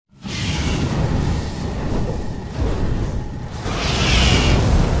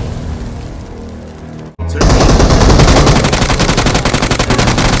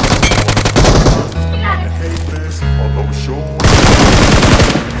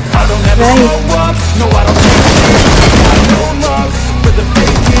ahí. No, I don't take shit. I got no love for the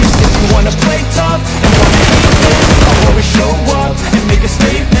fakeness. If you wanna play tough and wanna hate this, I'll always show up and make a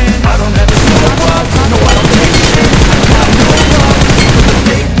statement. I don't ever slow up. No, I don't take shit. I got no love for the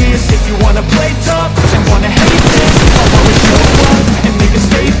fakeness. If you wanna play tough and wanna hate this, I'll always show up and make a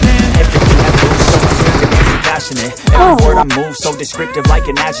statement. Everything I do so instinctive and passionate. Every word I move so descriptive like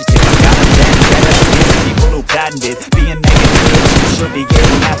an adjective. I got a vendetta against people who patented being negative. You should be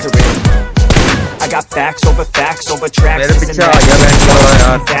getting after it. I got facts over tracks. मेरे पीछे आ गया bank वाला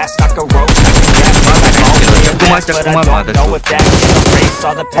यार। Fast, I can roll, I can gas, but I don't know if that can erase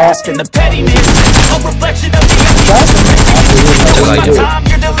all the past and the pettiness. A reflection of the emptiness. My time,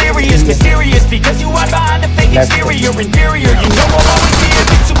 you're delirious, mysterious, because you hide behind a fake exterior. Inferior, you know I'll always be a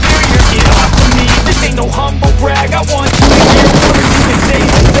bit superior. Get off of me, this ain't no humble brag. I want you to hear words, you can say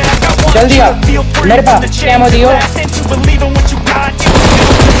this back. I want you to feel free from the chains of past, and to believe in what you got, you will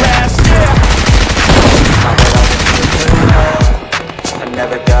feel the past. Yeah. I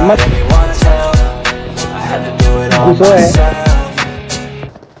never got anyone's help. I had to do it all myself.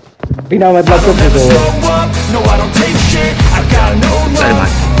 बिना मतलब I don't ever slow up. No, I don't take shit. I got no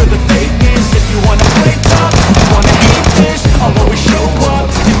love for the fakeness. If you wanna play tough, you wanna hate this, I'll always show up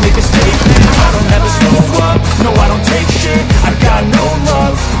and make a statement. I don't ever slow up. No, I don't take shit. I got no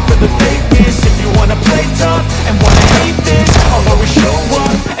love for the fakeness. If you wanna play tough and wanna hate this, I'll always show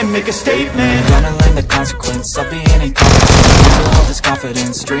up and make a statement. Gonna learn the consequence of being incompetent. All this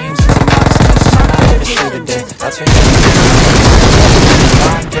confidence, dreams and some nonsense. I'm not here to show today. That's for you.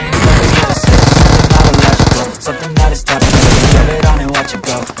 Mind games, nothing innocent. Something not illogical, something that is topical. Turn it on and watch it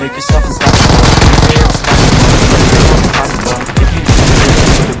go. Make yourself unstoppable. It's possible. If you just do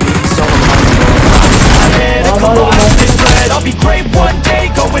it, be so remarkable. My head, a collage misled. I'll be great one day,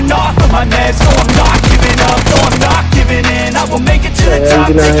 going off of my meds. So I'm not giving up, no I'm not giving in. I will make it to the top,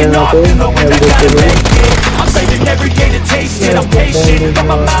 taking off and knowing I gotta make it. I'm saving every day to taste it. I'm patient, but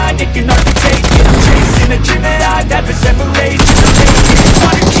my mind, it can hardly take it. I'm chasing a dream that I never separated. I'm taking it,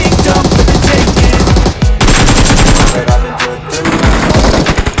 want a kingdom for the taking. But I've been put through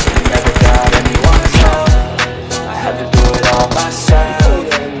never got anyone's help. I had to do it all myself.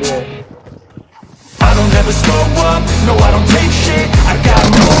 I don't ever slow up, no I don't take shit. I got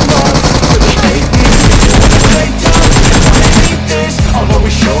no love for the fakeness. If you wanna play tough and wanna hate this, I'll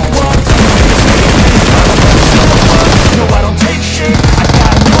always show up. No, I don't take shit. I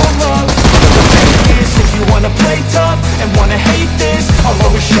got no love for the fakeness. If you wanna play tough and wanna hate this, I'll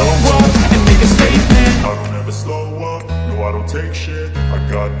always show up and make a statement. I don't ever slow up. No, I don't take shit. I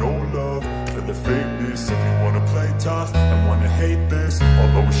got no love for the fakeness. If you wanna play tough and wanna hate this,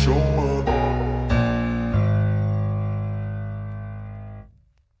 I'll always show up.